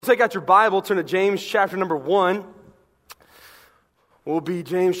Take out your Bible, turn to James chapter number 1. We'll be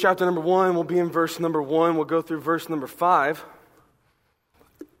James chapter number 1. We'll be in verse number 1. We'll go through verse number 5.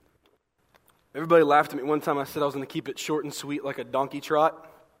 Everybody laughed at me one time. I said I was going to keep it short and sweet like a donkey trot.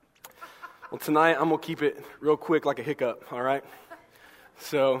 Well, tonight I'm going to keep it real quick like a hiccup, all right?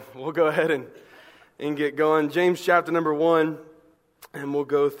 So we'll go ahead and get going. James chapter number 1, and we'll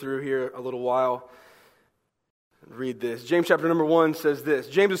go through here a little while. Read this. James chapter number 1 says this.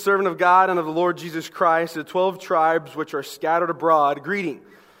 James, a servant of God and of the Lord Jesus Christ, the 12 tribes which are scattered abroad, greeting,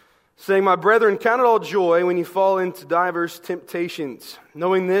 saying, My brethren, count it all joy when you fall into diverse temptations,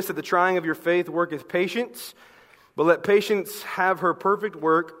 knowing this, that the trying of your faith worketh patience, but let patience have her perfect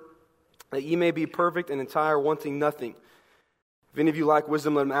work, that ye may be perfect and entire, wanting nothing. If any of you lack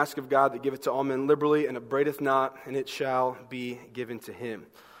wisdom, let him ask of God, that giveth to all men liberally, and upbraideth not, and it shall be given to him.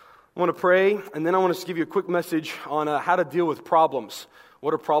 I want to pray, and then I want to give you a quick message on how to deal with problems.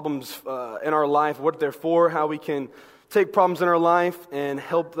 What are problems in our life, what they're for, how we can take problems in our life and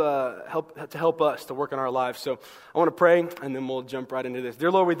help us to work in our lives. So I want to pray, and then we'll jump right into this.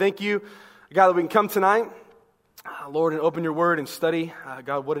 Dear Lord, we thank you, God, that we can come tonight, Lord, and open your word and study,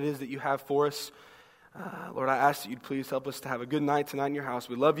 God, what it is that you have for us. Lord, I ask that you'd please help us to have a good night tonight in your house.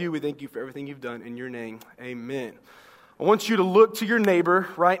 We love you. We thank you for everything you've done. In your name, amen. I want you to look to your neighbor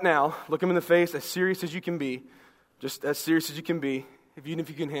right now. Look him in the face as serious as you can be. Just as serious as you can be. Even if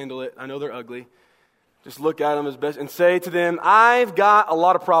you can handle it. I know they're ugly. Just look at them as best and say to them, I've got a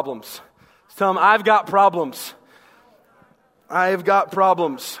lot of problems. Just tell them, I've got problems. I've got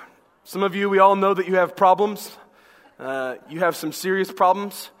problems. Some of you, we all know that you have problems. You have some serious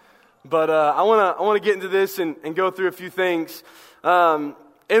problems. But I want to get into this and go through a few things.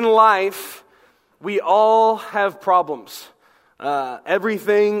 In life, we all have problems.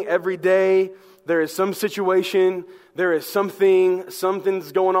 Everything, every day, there is some situation, there is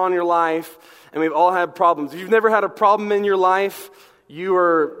something's going on in your life, and we've all had problems. If you've never had a problem in your life, you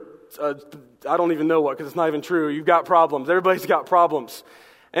are, I don't even know what, because it's not even true. You've got problems. Everybody's got problems.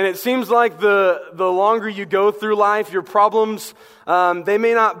 And it seems like the longer you go through life, your problems, they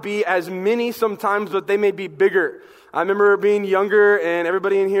may not be as many sometimes, but they may be bigger. I remember being younger, and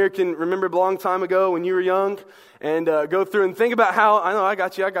everybody in here can remember a long time ago when you were young, and go through and think about how, I know, I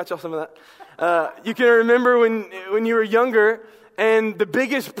got y'all some of that. You can remember when you were younger, and the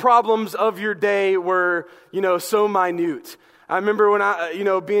biggest problems of your day were, so minute. I remember when I,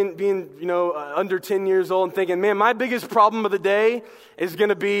 being under 10 years old and thinking, man, my biggest problem of the day is going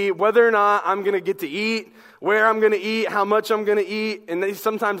to be whether or not I'm going to get to eat, where I'm going to eat, how much I'm going to eat, and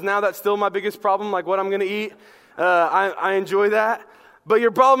sometimes now that's still my biggest problem, like what I'm going to eat. I enjoy that, but your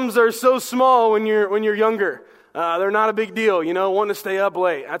problems are so small when you're younger. They're not a big deal, wanting to stay up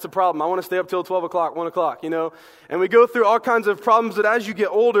late. That's a problem. I want to stay up till 12 o'clock, 1 o'clock, and we go through all kinds of problems that as you get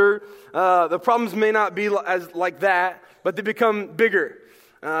older, the problems may not be as like that, but they become bigger,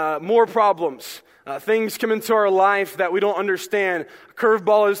 more problems. Things come into our life that we don't understand. A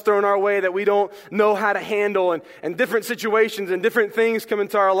curveball is thrown our way that we don't know how to handle, and different situations and different things come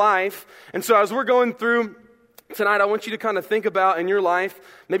into our life. And so as we're going through tonight, I want you to kind of think about in your life,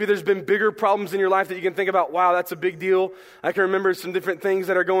 maybe there's been bigger problems in your life that you can think about, wow, that's a big deal. I can remember some different things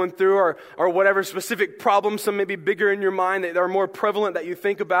that are going through or whatever specific problems, some may be bigger in your mind that are more prevalent that you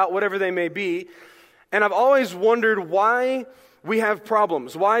think about, whatever they may be. And I've always wondered why we have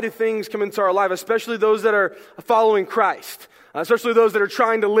problems. Why do things come into our life, especially those that are following Christ, especially those that are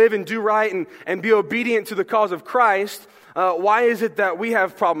trying to live and do right and be obedient to the cause of Christ? Why is it that we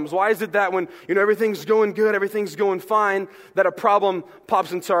have problems? Why is it that when everything's going good, everything's going fine, that a problem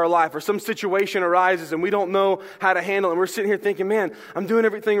pops into our life or some situation arises and we don't know how to handle it? And we're sitting here thinking, man, I'm doing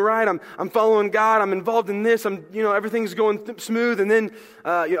everything right. I'm following God. I'm involved in this. Everything's going smooth, and then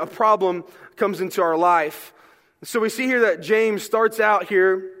a problem comes into our life. So we see here that James starts out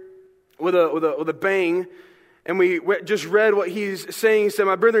here with a bang. And we just read what he's saying. He said,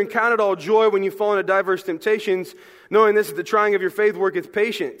 My brethren, count it all joy when you fall into diverse temptations, knowing this, that the trying of your faith worketh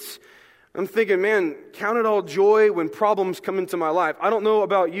patience. I'm thinking, man, count it all joy when problems come into my life. I don't know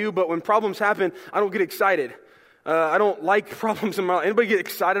about you, but when problems happen, I don't get excited. I don't like problems in my life. Anybody get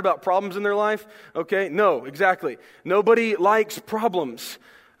excited about problems in their life? Okay, no, exactly. Nobody likes problems.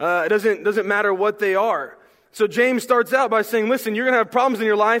 It doesn't matter what they are. So James starts out by saying, listen, you're going to have problems in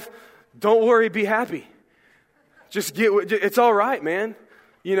your life. Don't worry, be happy. It's all right, man.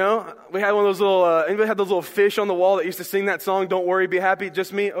 We had one of those little, anybody had those little fish on the wall that used to sing that song, Don't Worry, Be Happy?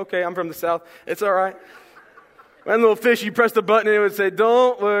 Just me? Okay, I'm from the South. It's all right. We had a little fish, you press the button and it would say,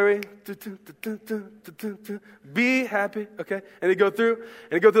 don't worry, be happy, okay? And they go through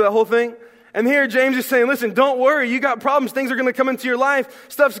that whole thing. And here James is saying, listen, don't worry. You got problems. Things are going to come into your life.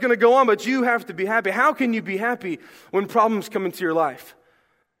 Stuff's going to go on, but you have to be happy. How can you be happy when problems come into your life?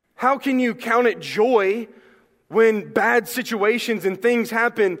 How can you count it joy when bad situations and things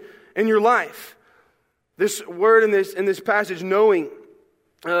happen in your life? This word in this passage, knowing,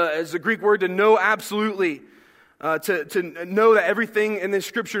 is the Greek word to know absolutely. To know that everything in this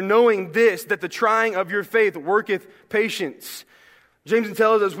scripture, knowing this, that the trying of your faith worketh patience. James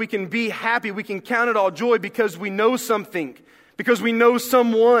tells us we can be happy, we can count it all joy because we know something, because we know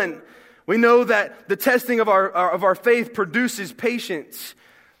someone. We know that the testing of our faith produces patience.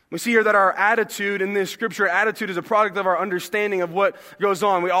 We see here that our attitude in this scripture, attitude is a product of our understanding of what goes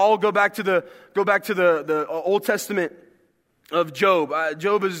on. We all go back to the Old Testament of Job.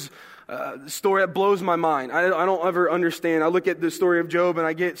 Job is the story that blows my mind. I don't ever understand. I look at the story of Job and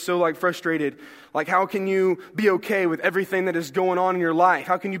I get so frustrated. How can you be okay with everything that is going on in your life?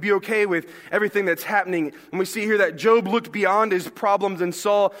 How can you be okay with everything that's happening? And we see here that Job looked beyond his problems and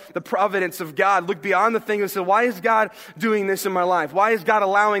saw the providence of God. Looked beyond the thing and said, why is God doing this in my life? Why is God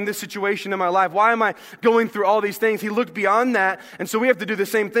allowing this situation in my life? Why am I going through all these things? He looked beyond that. And so we have to do the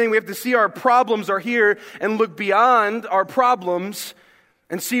same thing. We have to see our problems are here and look beyond our problems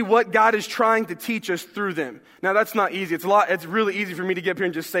and see what God is trying to teach us through them. Now, that's not easy. It's really easy for me to get up here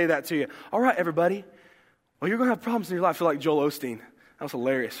and just say that to you. All right, everybody. Well, you're going to have problems in your life. I feel like Joel Osteen. That was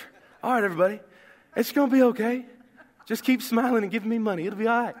hilarious. All right, everybody. It's going to be okay. Just keep smiling and giving me money. It'll be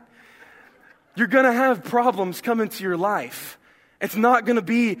all right. You're going to have problems come into your life. It's not going to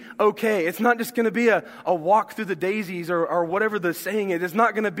be okay. It's not just going to be a walk through the daisies or whatever the saying is. It's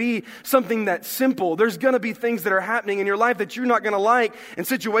not going to be something that's simple. There's going to be things that are happening in your life that you're not going to like, and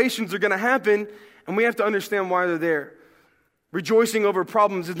situations are going to happen, and we have to understand why they're there. Rejoicing over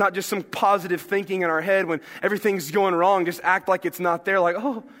problems is not just some positive thinking in our head when everything's going wrong. Just act like it's not there.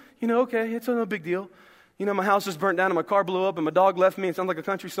 Okay, it's no big deal. My house just burnt down and my car blew up and my dog left me. It sounds like a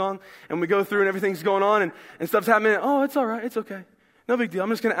country song. And we go through and everything's going on and stuff's happening. Oh, it's all right. It's okay. No big deal. I'm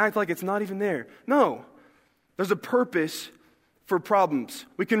just going to act like it's not even there. No. There's a purpose for problems.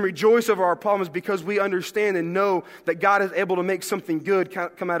 We can rejoice over our problems because we understand and know that God is able to make something good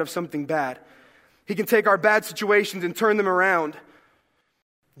come out of something bad. He can take our bad situations and turn them around.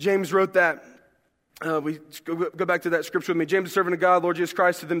 James wrote that. We go back to that scripture with me. James, the servant of God, Lord Jesus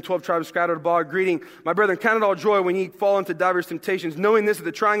Christ, to them 12 tribes scattered abroad, greeting, my brethren, count it all joy when ye fall into diverse temptations, knowing this, that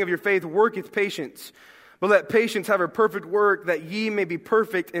the trying of your faith worketh patience. But let patience have her perfect work, that ye may be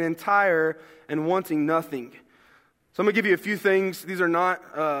perfect and entire and wanting nothing. So I'm going to give you a few things. These are not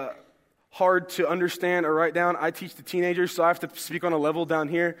hard to understand or write down. I teach the teenagers, so I have to speak on a level down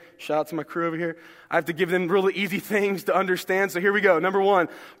here. Shout out to my crew over here. I have to give them really easy things to understand. So here we go. Number one,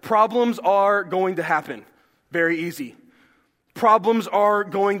 problems are going to happen. Very easy. Problems are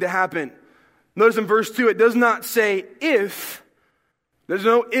going to happen. Notice in verse 2, it does not say if. There's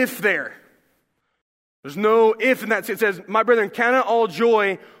no if there. There's no if in that. It says, my brethren, count it all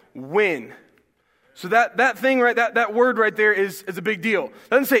joy when. So that thing, right, that word right there is a big deal. It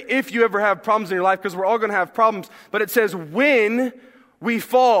doesn't say if you ever have problems in your life, because we're all going to have problems, but it says when we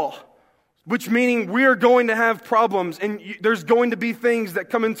fall, which meaning we're going to have problems, and there's going to be things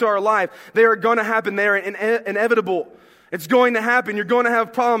that come into our life. They are going to happen. They are inevitable. It's going to happen. You're going to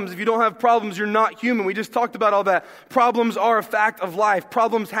have problems. If you don't have problems, you're not human. We just talked about all that. Problems are a fact of life.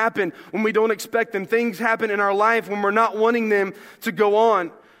 Problems happen when we don't expect them. Things happen in our life when we're not wanting them to go on.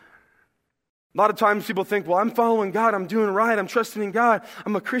 A lot of times people think, well, I'm following God. I'm doing right. I'm trusting in God.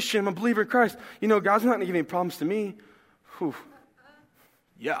 I'm a Christian. I'm a believer in Christ. God's not going to give any problems to me. Whew.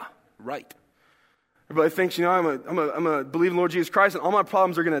 Yeah, right. Everybody thinks, I'm a believe in Lord Jesus Christ and all my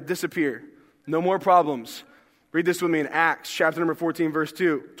problems are going to disappear. No more problems. Read this with me in Acts chapter number 14, verse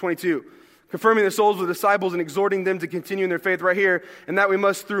 22. Confirming the souls of the disciples and exhorting them to continue in their faith right here, and that we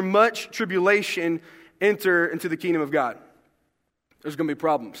must through much tribulation enter into the kingdom of God. There's going to be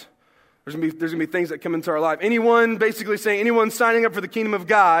problems. There's going to be things that come into our life. Anyone signing up for the kingdom of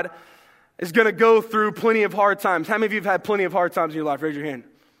God is going to go through plenty of hard times. How many of you have had plenty of hard times in your life? Raise your hand.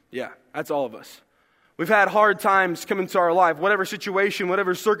 Yeah, that's all of us. We've had hard times come into our life. Whatever situation,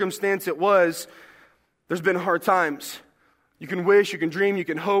 whatever circumstance it was, there's been hard times. You can wish, you can dream, you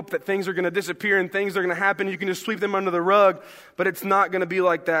can hope that things are going to disappear and things are going to happen. You can just sweep them under the rug, but it's not going to be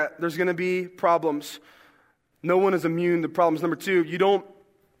like that. There's going to be problems. No one is immune to problems. Number two, you don't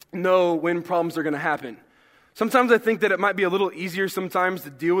know when problems are going to happen. Sometimes I think that it might be a little easier sometimes to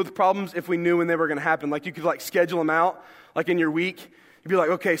deal with problems if we knew when they were going to happen. Like you could schedule them out, like in your week. You'd be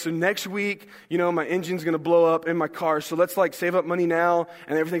like, okay, so next week, my engine's going to blow up in my car, so let's save up money now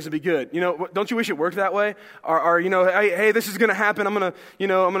and everything's going to be good. Don't you wish it worked that way? Or hey, this is going to happen. I'm going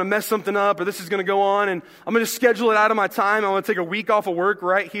to mess something up, or this is going to go on, and I'm going to schedule it out of my time. I'm going to take a week off of work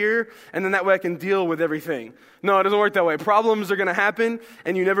right here, and then that way I can deal with everything. No, it doesn't work that way. Problems are going to happen,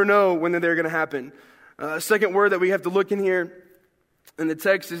 and you never know when they're going to happen. Second word that we have to look in here in the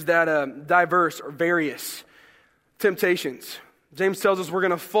text is that diverse or various temptations. James tells us we're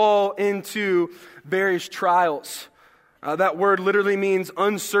going to fall into various trials. That word literally means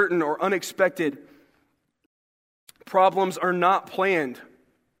uncertain or unexpected. Problems are not planned.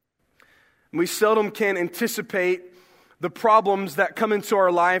 We seldom can anticipate the problems that come into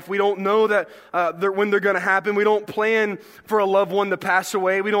our life. We don't know that when they're going to happen. We don't plan for a loved one to pass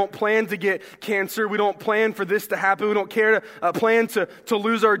away. We don't plan to get cancer. We don't plan for this to happen. We don't plan to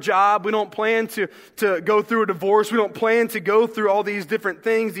lose our job. We don't plan to go through a divorce. We don't plan to go through all these different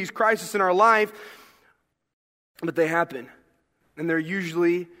things, these crises in our life. But they happen. And they're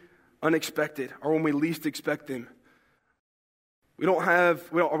usually unexpected, or when we least expect them. We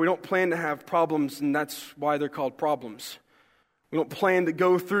don't plan to have problems, and that's why they're called problems. We don't plan to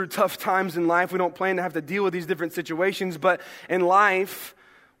go through tough times in life. We don't plan to have to deal with these different situations. But in life,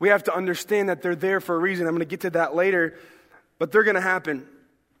 we have to understand that they're there for a reason. I'm going to get to that later, but they're going to happen.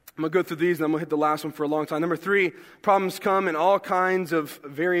 I'm going to go through these, and I'm going to hit the last one for a long time. Number 3, problems come in all kinds of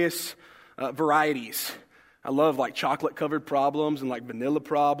various varieties. I love chocolate-covered problems and vanilla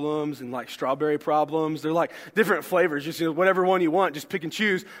problems and strawberry problems. They're different flavors. Just whatever one you want, just pick and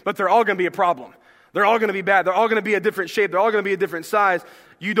choose. But they're all going to be a problem. They're all going to be bad. They're all going to be a different shape. They're all going to be a different size.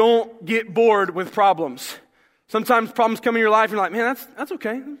 You don't get bored with problems. Sometimes problems come in your life and you're like, man, that's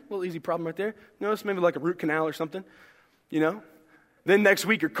okay. A little easy problem right there. It's maybe a root canal or something, Then next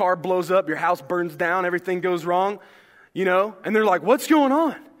week your car blows up, your house burns down, everything goes wrong, And they're like, what's going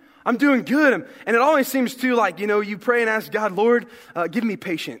on? I'm doing good. And it always seems to you pray and ask God, Lord, give me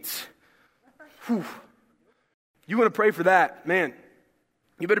patience. Whew. You want to pray for that, man.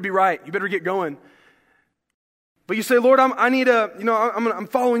 You better be right. You better get going. But you say, Lord, I'm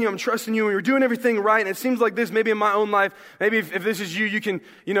following you. I'm trusting you. And you're doing everything right. And it seems like this, maybe in my own life, maybe if this is you, you can,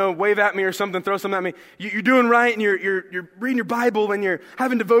 wave at me or something, throw something at me. You're doing right, and you're reading your Bible, and you're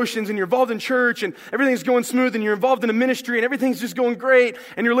having devotions, and you're involved in church, and everything's going smooth, and you're involved in a ministry, and everything's just going great,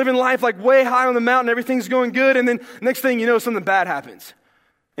 and you're living life way high on the mountain, everything's going good, and then next thing you know, something bad happens.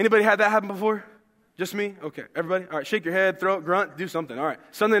 Anybody had that happen before? Just me? Okay. Everybody? All right. Shake your head, throw it, grunt, do something. All right.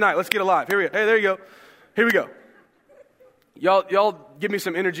 Sunday night. Let's get alive. Here we go. Hey, there you go. Here we go. Y'all give me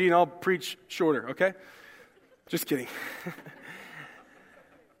some energy and I'll preach shorter, okay? Just kidding.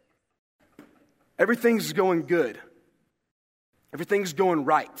 Everything's going good. Everything's going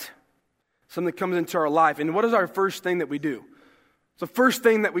right. Something comes into our life. And what is our first thing that we do? It's the first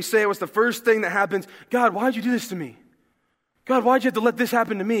thing that we say. What's the first thing that happens? God, why'd you do this to me? God, why'd you have to let this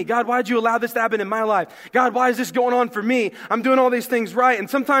happen to me? God, why'd you allow this to happen in my life? God, why is this going on for me? I'm doing all these things right. And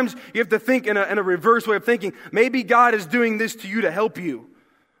sometimes you have to think in a reverse way of thinking. Maybe God is doing this to you to help you.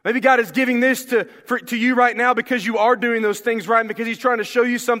 Maybe God is giving this to you right now because you are doing those things right, and because He's trying to show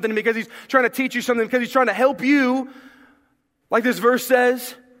you something, because He's trying to teach you something, because He's trying to help you, like this verse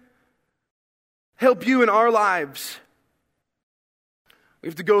says, help you in our lives. We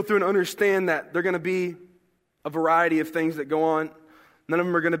have to go through and understand that they're going to be a variety of things that go on. None of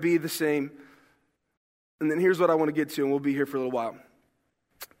them are going to be the same. And then here's what I want to get to, and we'll be here for a little while.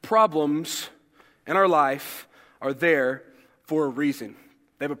 Problems in our life are there for a reason.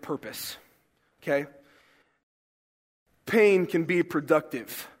 They have a purpose. Okay? Pain can be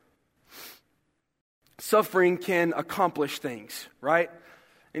productive. Suffering can accomplish things, right?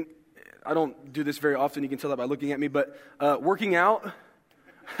 And I don't do this very often. You can tell that by looking at me. But working out...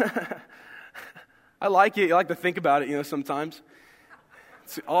 I like it. I like to think about it, sometimes.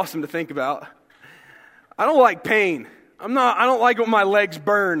 It's awesome to think about. I don't like pain. I don't like it when my legs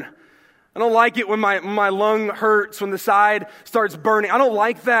burn. I don't like it when my lung hurts, when the side starts burning. I don't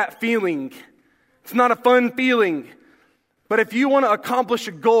like that feeling. It's not a fun feeling. But if you want to accomplish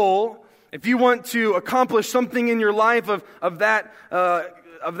a goal, if you want to accomplish something in your life of that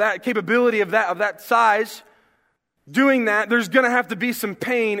capability, of that size, doing that, there's going to have to be some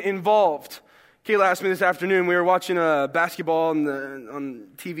pain involved. Kayla asked me this afternoon, we were watching basketball on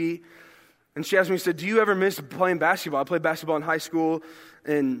TV, and she asked me, she said, do you ever miss playing basketball? I played basketball in high school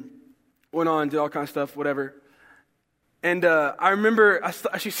and went on, did all kinds of stuff, whatever. And I remember,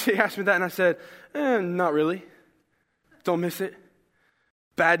 she asked me that, and I said, not really. Don't miss it.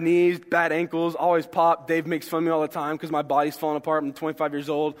 Bad knees, bad ankles, always pop. Dave makes fun of me all the time because my body's falling apart. I'm 25 years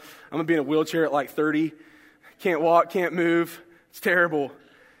old. I'm going to be in a wheelchair at 30. Can't walk, can't move. It's terrible.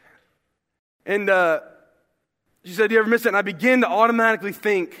 And she said, do you ever miss it? And I begin to automatically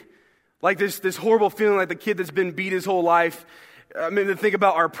think, like this horrible feeling like the kid that's been beat his whole life. I mean, to think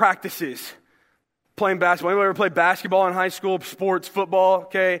about our practices. Playing basketball. Anyone ever play basketball in high school? Sports, football?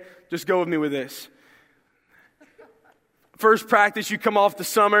 Okay, just go with me with this. First practice, you come off the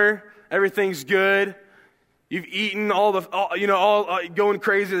summer. Everything's good. You've eaten going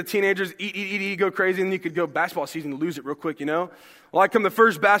crazy. The teenagers eat, go crazy, and then you could go basketball season and lose it real quick, Well, I come the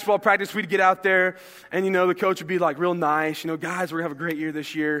first basketball practice, we'd get out there, and the coach would be like real nice, guys, we're gonna have a great year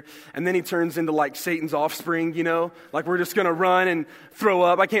this year. And then he turns into like Satan's offspring, like we're just gonna run and throw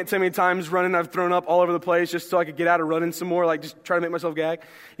up. I can't tell how many times running I've thrown up all over the place just so I could get out of running some more, like just try to make myself gag,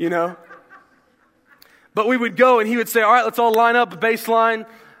 But we would go and he would say, all right, let's all line up, a baseline.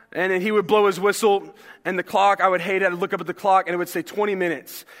 And then he would blow his whistle, and the clock, I would hate it. I'd look up at the clock, and it would say 20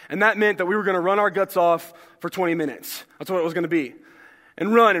 minutes. And that meant that we were going to run our guts off for 20 minutes. That's what it was going to be.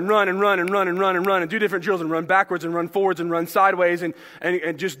 And run, and do different drills, and run backwards, and run forwards, and run sideways, and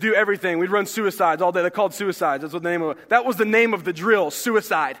just do everything. We'd run suicides all day. They're called suicides. That's what the name of it. That was the name of the drill,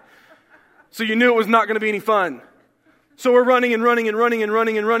 suicide. So you knew it was not going to be any fun. So we're running. And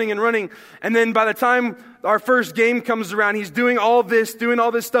then by the time our first game comes around, he's doing all this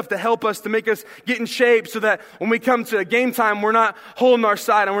stuff to help us, to make us get in shape so that when we come to game time, we're not holding our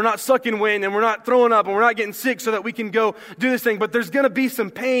side and we're not sucking wind and we're not throwing up and we're not getting sick so that we can go do this thing. But there's going to be some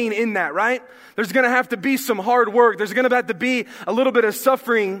pain in that, right? There's going to have to be some hard work. There's going to have to be a little bit of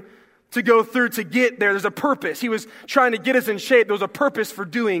suffering to go through to get there. There's a purpose. He was trying to get us in shape. There was a purpose for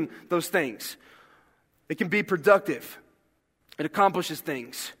doing those things. It can be productive. It accomplishes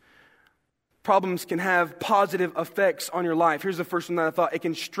things. Problems can have positive effects on your life. Here's the first one that I thought. It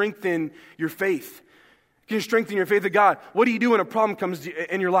can strengthen your faith. It can strengthen your faith in God. What do you do when a problem comes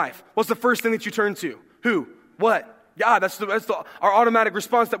in your life? What's the first thing that you turn to? Who? What? God. That's our automatic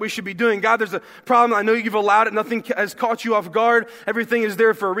response that we should be doing. God, there's a problem. I know you've allowed it. Nothing has caught you off guard. Everything is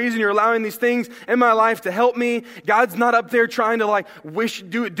there for a reason. You're allowing these things in my life to help me. God's not up there trying to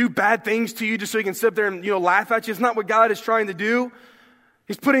do bad things to you just so he can sit up there and laugh at you. It's not what God is trying to do.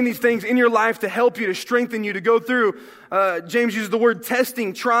 He's putting these things in your life to help you, to strengthen you, to go through. James uses the word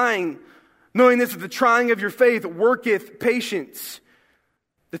testing, trying. Knowing this, that the trying of your faith worketh patience.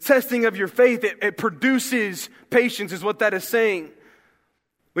 The testing of your faith, it produces patience, is what that is saying.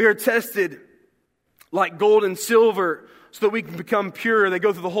 We are tested like gold and silver so that we can become pure. They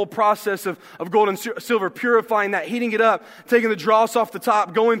go through the whole process of gold and silver, purifying that, heating it up, taking the dross off the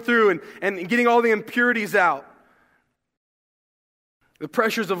top, going through and getting all the impurities out. The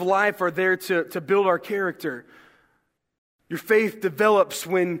pressures of life are there to build our character. Your faith develops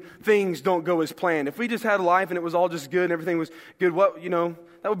when things don't go as planned. If we just had a life and it was all just good and everything was good,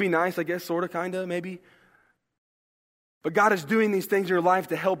 that would be nice, I guess, sort of, kind of, maybe. But God is doing these things in your life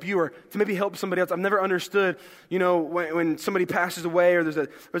to help you or to maybe help somebody else. I've never understood, when somebody passes away or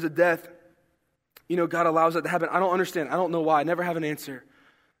there's a death, God allows that to happen. I don't understand. I don't know why. I never have an answer.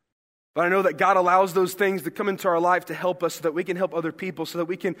 But I know that God allows those things to come into our life to help us so that we can help other people, so that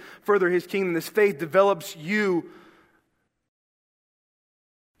we can further His kingdom. This faith develops you,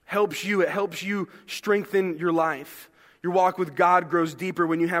 helps you. It helps you strengthen your life. Your walk with God grows deeper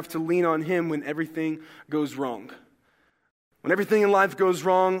when you have to lean on Him when everything goes wrong. When everything in life goes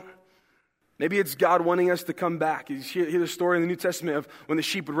wrong, maybe it's God wanting us to come back. You hear the story in the New Testament of when the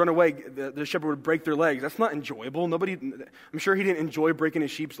sheep would run away, the shepherd would break their legs. That's not enjoyable. I'm sure he didn't enjoy breaking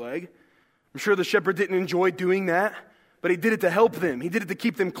his sheep's leg. I'm sure the shepherd didn't enjoy doing that, but he did it to help them. He did it to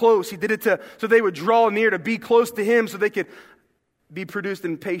keep them close. He did it so they would draw near, to be close to Him, so they could be produced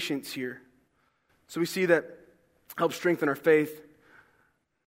in patience here. So we see that helps strengthen our faith.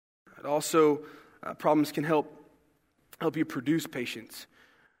 It also, problems can help you produce patience.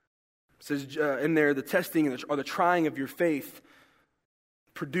 It says in there, the testing or the trying of your faith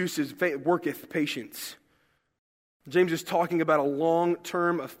worketh patience. James is talking about a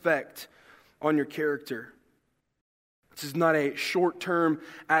long-term effect on your character. This is not a short-term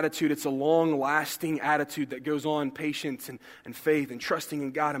attitude. It's a long-lasting attitude that goes on, patience and faith and trusting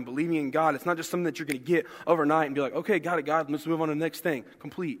in God and believing in God. It's not just something that you're going to get overnight and be like, okay, got it, God, let's move on to the next thing.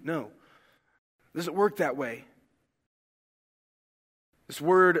 Complete. No. It doesn't work that way. This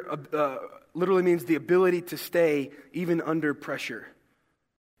word literally means the ability to stay even under pressure.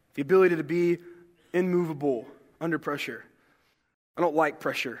 The ability to be immovable under pressure. I don't like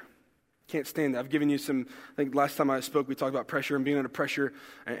pressure. Can't stand that. I've given you I think last time I spoke, we talked about pressure and being under pressure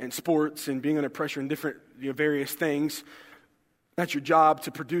in sports and being under pressure in different various things. That's your job,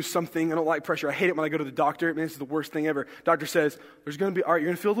 to produce something. I don't like pressure. I hate it when I go to the doctor. I mean, this is the worst thing ever. Doctor says, all right, you're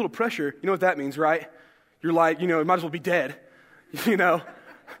going to feel a little pressure. You know what that means, right? You're like, you might as well be dead. You know,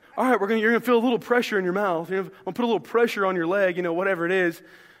 all right, you're gonna feel a little pressure in your mouth. I'm gonna put a little pressure on your leg. You know, whatever it is.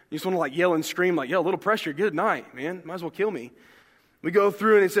 You just want to like yell and scream like, "Yeah, a little pressure. Good night, man. Might as well kill me." We go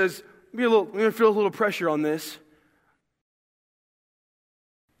through and it says, we're gonna feel a little pressure on this.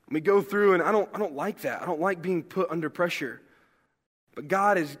 We go through and I don't like that. I don't like being put under pressure. But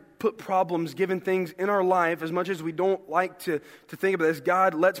God has put problems, given things in our life, as much as we don't like to think about this.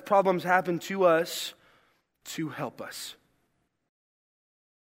 God lets problems happen to us to help us.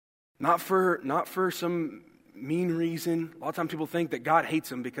 Not for some mean reason. A lot of times people think that God hates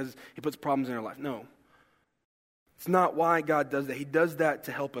them because he puts problems in our life. No. It's not why God does that. He does that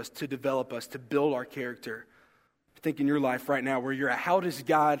to help us, to develop us, to build our character. Think in your life right now where you're at. How does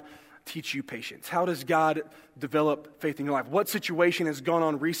God teach you patience? How does God develop faith in your life? What situation has gone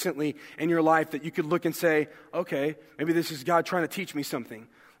on recently in your life that you could look and say, okay, maybe this is God trying to teach me something.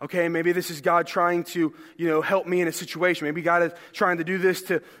 Okay, maybe this is God trying to, help me in a situation. Maybe God is trying to do this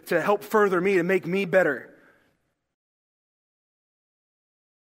to help further me, to make me better.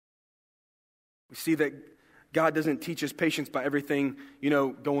 We see that God doesn't teach us patience by everything,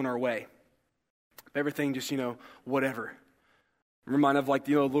 going our way. Everything just, whatever. I'm reminded of like,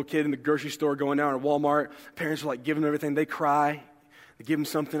 a little kid in the grocery store going down to Walmart. Parents are like giving them everything. They cry. They give them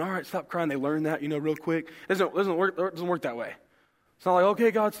something. All right, stop crying. They learn that, real quick. It doesn't work that way. It's not like,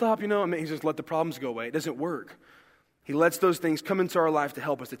 okay, God, stop, He just let the problems go away. It doesn't work. He lets those things come into our life to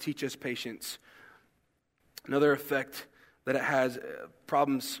help us, to teach us patience. Another effect that it has,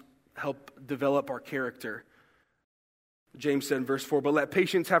 problems help develop our character. James said in verse 4, but let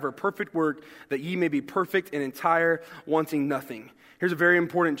patience have her perfect work, that ye may be perfect and entire, wanting nothing. Here's a very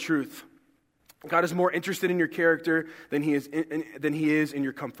important truth. God is more interested in your character than he is in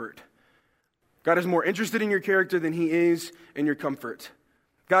your comfort. God is more interested in your character than he is in your comfort.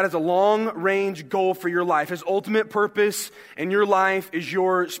 God has a long-range goal for your life. His ultimate purpose in your life is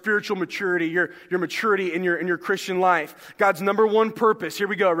your spiritual maturity, your maturity in your Christian life. God's number one purpose, here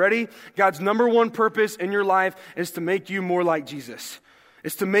we go, ready? God's number one purpose in your life is to make you more like Jesus.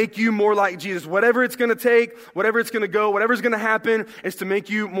 It's to make you more like Jesus. Whatever it's going to take, whatever it's going to go, whatever's going to happen, is to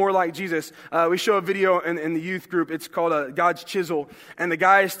make you more like Jesus. We show a video in the youth group. It's called God's Chisel. And the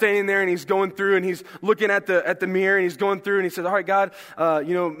guy is standing there and he's going through and he's looking at the mirror and he's going through and he says, all right, God,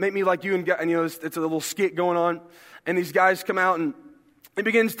 make me like you. And it's a little skit going on. And these guys come out and he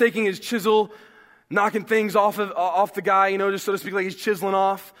begins taking his chisel, knocking things off the guy, just so to speak, like he's chiseling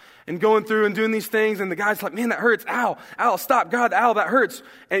off. And going through and doing these things, and the guy's like, man, that hurts. Ow, stop, God, ow, that hurts.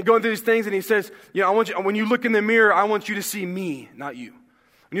 And going through these things, and he says, when you look in the mirror, I want you to see me, not you.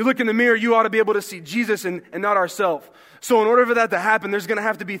 When you look in the mirror, you ought to be able to see Jesus and not ourselves. So in order for that to happen, there's going to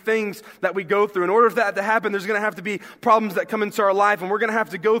have to be things that we go through. In order for that to happen, there's going to have to be problems that come into our life, and we're going to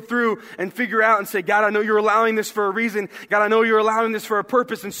have to go through and figure out and say, God, I know you're allowing this for a reason. God, I know you're allowing this for a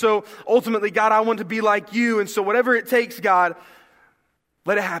purpose. And so ultimately, God, I want to be like you. And so whatever it takes, God,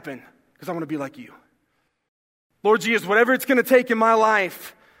 let it happen, because I want to be like you. Lord Jesus, whatever it's going to take in my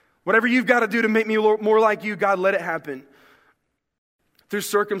life, whatever you've got to do to make me more like you, God, let it happen. Through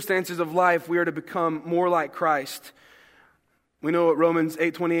circumstances of life, we are to become more like Christ. We know what Romans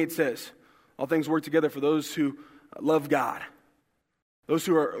 8:28 says. All things work together for those who love God, those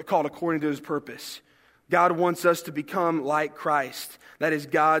who are called according to his purpose. God wants us to become like Christ. That is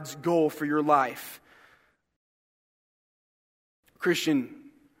God's goal for your life. Christian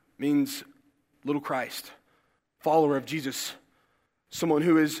means little Christ, follower of Jesus, someone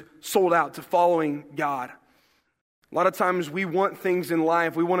who is sold out to following God. A lot of times we want things in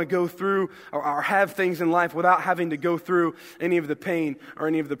life, we want to go through or have things in life without having to go through any of the pain or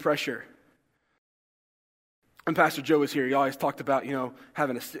any of the pressure. When Pastor Joe was here, he always talked about,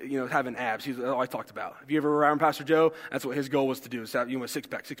 having abs. He's always talked about. If you ever were around Pastor Joe, that's what his goal was to do, is have, a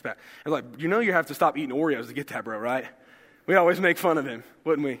six-pack. And like, you have to stop eating Oreos to get that, bro, right? We'd always make fun of him,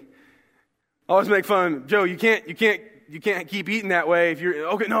 wouldn't we? Always make fun of him. Joe, you can't keep eating that way. If you're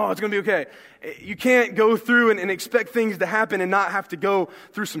okay, no, it's going to be okay. You can't go through and expect things to happen and not have to go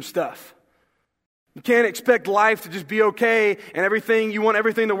through some stuff. You can't expect life to just be okay and you want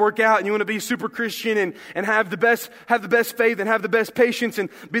everything to work out and you want to be super Christian and have the best faith and have the best patience and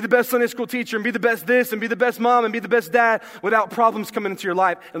be the best Sunday school teacher and be the best this and be the best mom and be the best dad without problems coming into your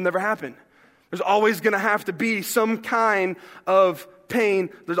life. It'll never happen. There's always going to have to be some kind of pain.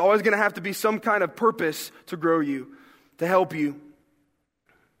 There's always going to have to be some kind of purpose to grow you, to help you.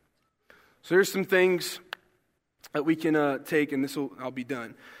 So here's some things that we can take, and I'll be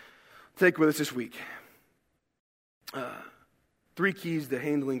done. Take with us this week. 3 keys to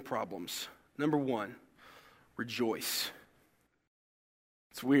handling problems. Number 1, rejoice.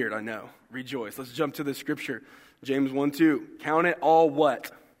 It's weird, I know. Rejoice. Let's jump to the scripture. James 1:2. Count it all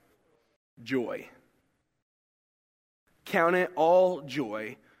what? Joy. Count it all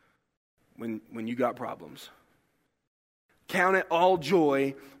joy when you got problems. Count it all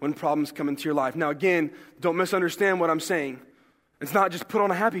joy when problems come into your life. Now again, don't misunderstand what I'm saying. It's not just put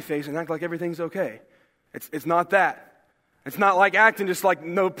on a happy face and act like everything's okay. It's not that. It's not like acting just like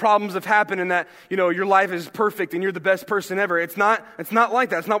no problems have happened and that, your life is perfect and you're the best person ever. It's not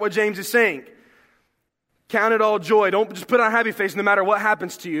like that. It's not what James is saying. Count it all joy. Don't just put on a happy face no matter what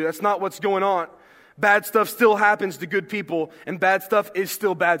happens to you. That's not what's going on. Bad stuff still happens to good people, and bad stuff is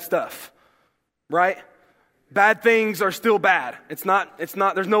still bad stuff. Right? Bad things are still bad. It's not,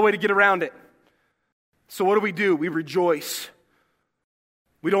 there's no way to get around it. So what do? We rejoice.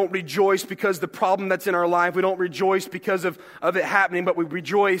 We don't rejoice because the problem that's in our life. We don't rejoice because of it happening, but we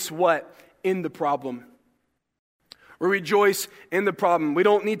rejoice what? In the problem. We rejoice in the problem. We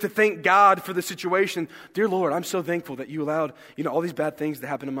don't need to thank God for the situation. Dear Lord, I'm so thankful that you allowed, all these bad things to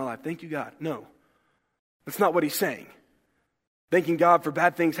happen in my life. Thank you, God. No. That's not what he's saying. Thanking God for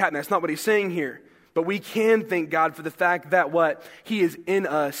bad things happening. That's not what he's saying here. But we can thank God for the fact that what? He is in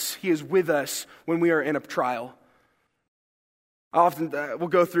us. He is with us when we are in a trial. I often we'll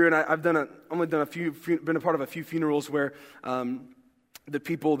go through, and I've been a part of a few funerals where the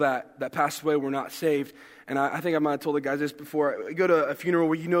people that passed away were not saved. And I think I might have told the guys this before. I go to a funeral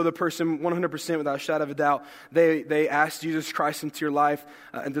where the person 100% without a shadow of a doubt. They asked Jesus Christ into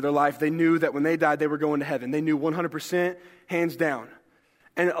their life. They knew that when they died, they were going to heaven. They knew 100%, hands down.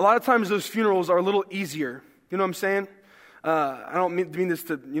 And a lot of times those funerals are a little easier. You know what I'm saying? I don't mean this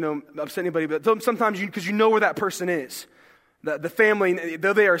to upset anybody, but sometimes because you know where that person is. The family,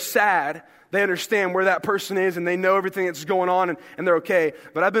 though they are sad, they understand where that person is and they know everything that's going on and they're okay.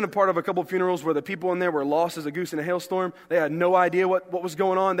 But I've been a part of a couple of funerals where the people in there were lost as a goose in a hailstorm. They had no idea what was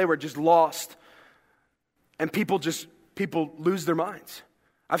going on. They were just lost. And people lose their minds.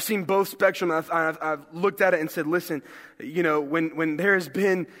 I've seen both spectrums. I've looked at it and said, listen, when there has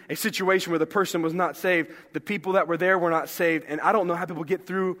been a situation where the person was not saved, the people that were there were not saved. And I don't know how people get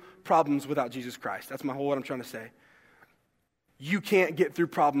through problems without Jesus Christ. That's what I'm trying to say. You can't get through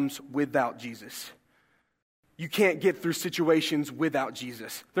problems without Jesus. You can't get through situations without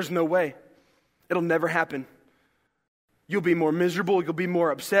Jesus. There's no way. It'll never happen. You'll be more miserable, you'll be more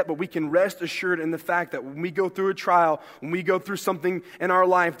upset, but we can rest assured in the fact that when we go through a trial, when we go through something in our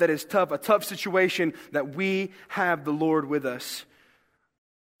life that is tough, a tough situation, that we have the Lord with us.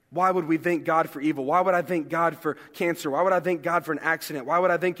 Why would we thank God for evil? Why would I thank God for cancer? Why would I thank God for an accident? Why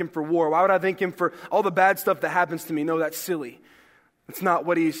would I thank Him for war? Why would I thank Him for all the bad stuff that happens to me? No, that's silly. That's not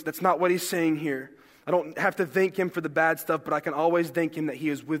what he's saying here. I don't have to thank Him for the bad stuff, but I can always thank Him that He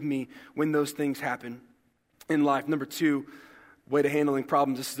is with me when those things happen in life. Number 2, way to handling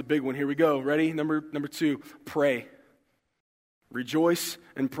problems. This is a big one. Here we go. Ready? Number 2, pray. Rejoice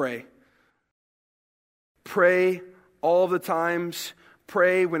and pray. Pray all the times.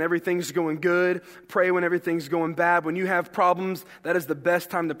 Pray when everything's going good. Pray when everything's going bad. When you have problems, that is the best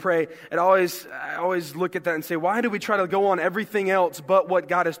time to pray. I always look at that and say, why do we try to go on everything else but what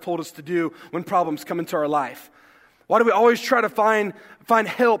God has told us to do when problems come into our life? Why do we always try to find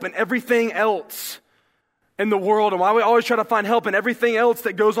help in everything else in the world? And why do we always try to find help in everything else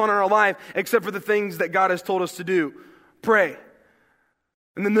that goes on in our life except for the things that God has told us to do? Pray.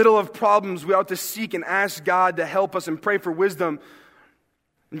 In the middle of problems, we ought to seek and ask God to help us and pray for wisdom.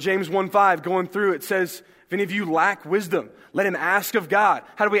 In James 1:5, going through, it says, if any of you lack wisdom, let him ask of God.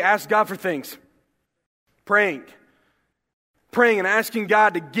 How do we ask God for things? Praying. Praying and asking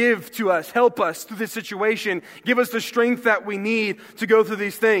God to give to us, help us through this situation, give us the strength that we need to go through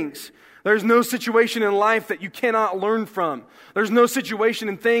these things. There's no situation in life that you cannot learn from. There's no situation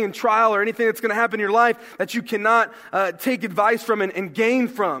and trial or anything that's going to happen in your life that you cannot take advice from and gain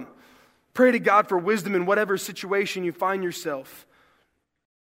from. Pray to God for wisdom in whatever situation you find yourself.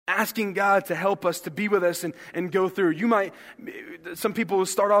 Asking God to help us, to be with us and go through. Some people will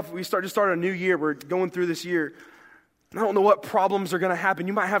start a new year. We're going through this year. I don't know what problems are going to happen.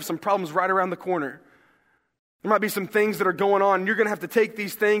 You might have some problems right around the corner. There might be some things that are going on. And you're going to have to take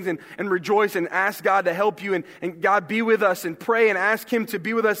these things and rejoice and ask God to help you. And God, be with us and pray and ask Him to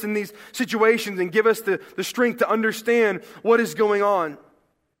be with us in these situations and give us the strength to understand what is going on.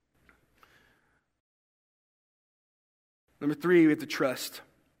 Number 3, we have to trust.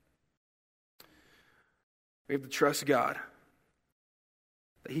 We have to trust God.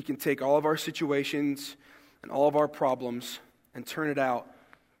 That He can take all of our situations and all of our problems and turn it out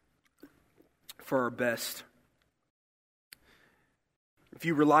for our best. If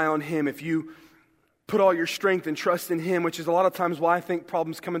you rely on Him, if you put all your strength and trust in Him, which is a lot of times why I think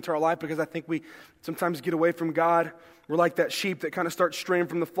problems come into our life, because I think we sometimes get away from God. We're like that sheep that kind of starts straying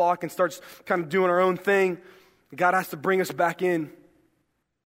from the flock and starts kind of doing our own thing. God has to bring us back in.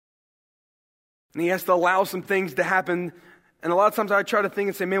 And He has to allow some things to happen. And a lot of times I try to think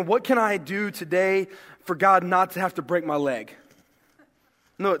and say, man, what can I do today for God not to have to break my leg?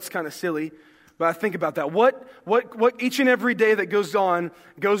 No, it's kind of silly, but I think about that. What each and every day that goes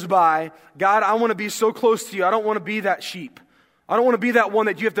by, God, I want to be so close to you. I don't want to be that sheep. I don't want to be that one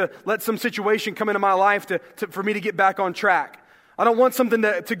that you have to let some situation come into my life for me to get back on track. I don't want something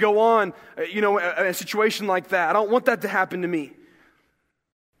to go on, a situation like that. I don't want that to happen to me.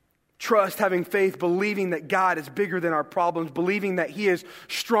 Trust, having faith, believing that God is bigger than our problems, believing that He is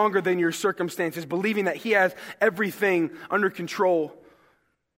stronger than your circumstances, believing that He has everything under control.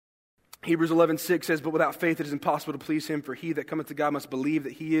 Hebrews 11:6 says, but without faith it is impossible to please Him, for he that cometh to God must believe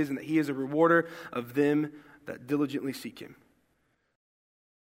that He is, and that He is a rewarder of them that diligently seek Him.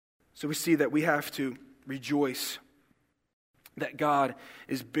 So we see that we have to rejoice that God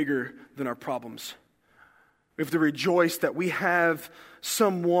is bigger than our problems. We have to rejoice that we have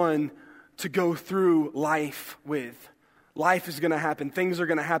someone to go through life with. Life is going to happen. Things are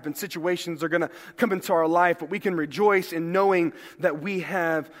going to happen. Situations are going to come into our life. But we can rejoice in knowing that we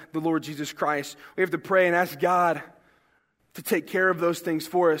have the Lord Jesus Christ. We have to pray and ask God to take care of those things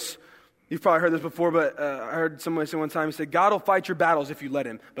for us. You've probably heard this before, but I heard someone say one time, he said, God will fight your battles if you let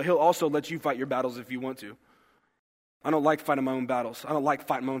Him, but He'll also let you fight your battles if you want to. I don't like fighting my own battles. I don't like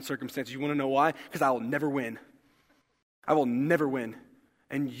fighting my own circumstances. You want to know why? Because I will never win. I will never win.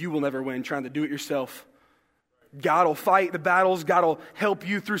 And you will never win trying to do it yourself. God will fight the battles. God will help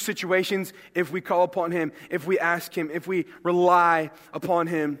you through situations if we call upon Him, if we ask Him, if we rely upon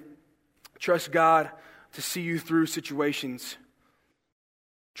Him. Trust God to see you through situations.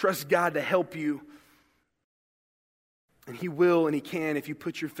 Trust God to help you. And He will and He can if you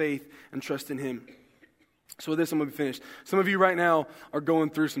put your faith and trust in Him. So with this, I'm going to be finished. Some of you right now are going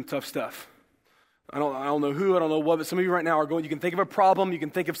through some tough stuff. I don't know who, I don't know what, but some of you right now are going, you can think of a problem, you can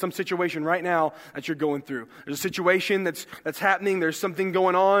think of some situation right now that you're going through. There's a situation that's happening, there's something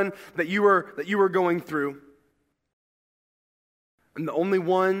going on that you were going through. And the only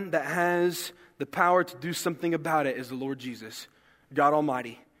one that has the power to do something about it is the Lord Jesus, God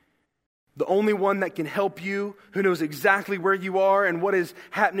Almighty. The only one that can help you, who knows exactly where you are and what is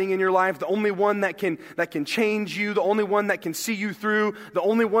happening in your life, the only one that can change you, the only one that can see you through, the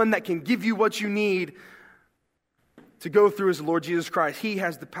only one that can give you what you need to go through is the Lord Jesus Christ. He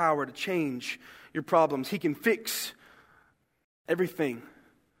has the power to change your problems. He can fix everything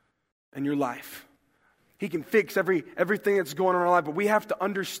in your life. He can fix everything that's going on in our life, but we have to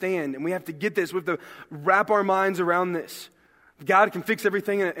understand and we have to get this. We have to wrap our minds around this. God can fix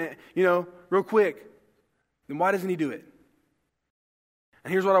everything, real quick. Then why doesn't He do it?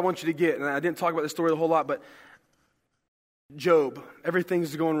 And here's what I want you to get. And I didn't talk about this story a whole lot, but Job,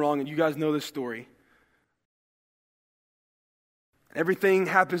 everything's going wrong, and you guys know this story. Everything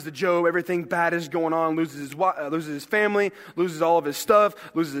happens to Job. Everything bad is going on. Loses his family, loses all of his stuff,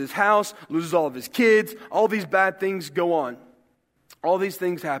 loses his house, loses all of his kids. All these bad things go on. All these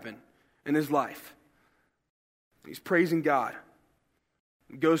things happen in his life. He's praising God.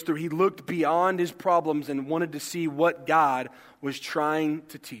 He looked beyond his problems and wanted to see what God was trying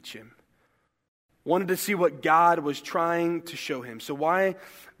to teach him. Wanted to see what God was trying to show him. So why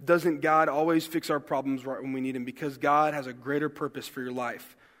doesn't God always fix our problems right when we need Him? Because God has a greater purpose for your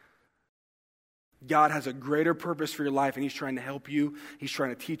life. God has a greater purpose for your life, and He's trying to help you. He's trying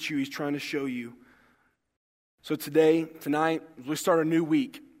to teach you. He's trying to show you. So tonight, as we start a new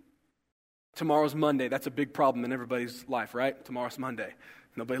week, tomorrow's Monday. That's a big problem in everybody's life, right? Tomorrow's Monday.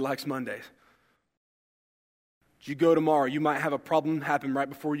 Nobody likes Mondays. As you go tomorrow, you might have a problem happen right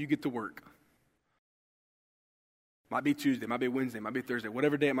before you get to work. Might be Tuesday, might be Wednesday, might be Thursday,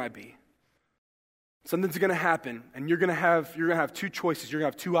 whatever day it might be. Something's going to happen, and you're going to have two choices. You're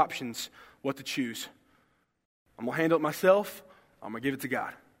going to have two options what to choose. I'm going to handle it myself. I'm going to give it to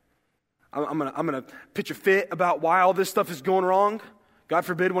God. I'm going to pitch a fit about why all this stuff is going wrong. God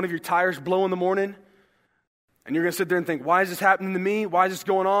forbid one of your tires blow in the morning, and you're going to sit there and think, why is this happening to me? Why is this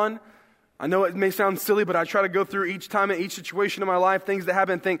going on? I know it may sound silly, but I try to go through each time in each situation in my life, things that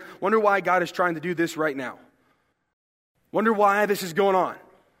happen, and think, wonder why God is trying to do this right now. Wonder why this is going on.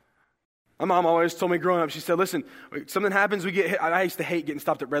 My mom always told me growing up, she said, listen, something happens, we get hit. I used to hate getting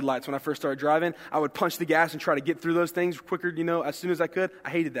stopped at red lights when I first started driving. I would punch the gas and try to get through those things quicker, as soon as I could. I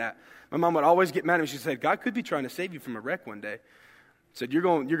hated that. My mom would always get mad at me. She said, God could be trying to save you from a wreck one day. Said, you're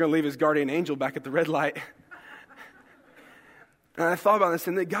going to leave His guardian angel back at the red light. And I thought about this,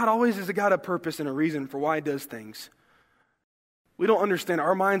 and that God always is a God of purpose and a reason for why he does things. We don't understand.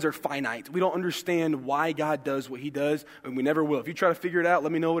 Our minds are finite. We don't understand why God does what he does, and we never will. If you try to figure it out,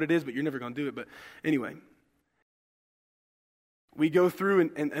 let me know what it is, but you're never going to do it. But anyway, we go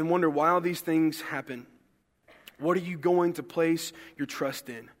through and wonder why all these things happen. What are you going to place your trust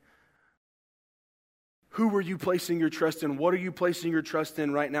in? Who are you placing your trust in? What are you placing your trust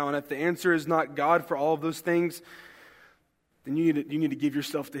in right now? And if the answer is not God for all of those things, then you need to give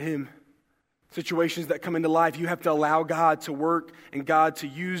yourself to him. Situations that come into life, you have to allow God to work and God to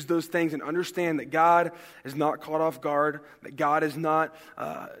use those things and understand that God is not caught off guard, that God is not,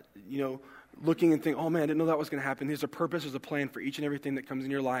 looking and thinking, oh man, I didn't know that was going to happen. There's a purpose, there's a plan for each and everything that comes in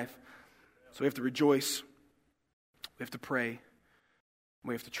your life. So we have to rejoice, we have to pray,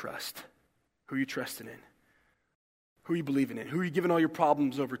 we have to trust. Who are you trusting in? Who are you believing in? Who are you giving all your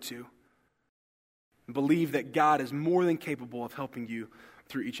problems over to? And believe that God is more than capable of helping you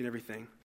through each and everything.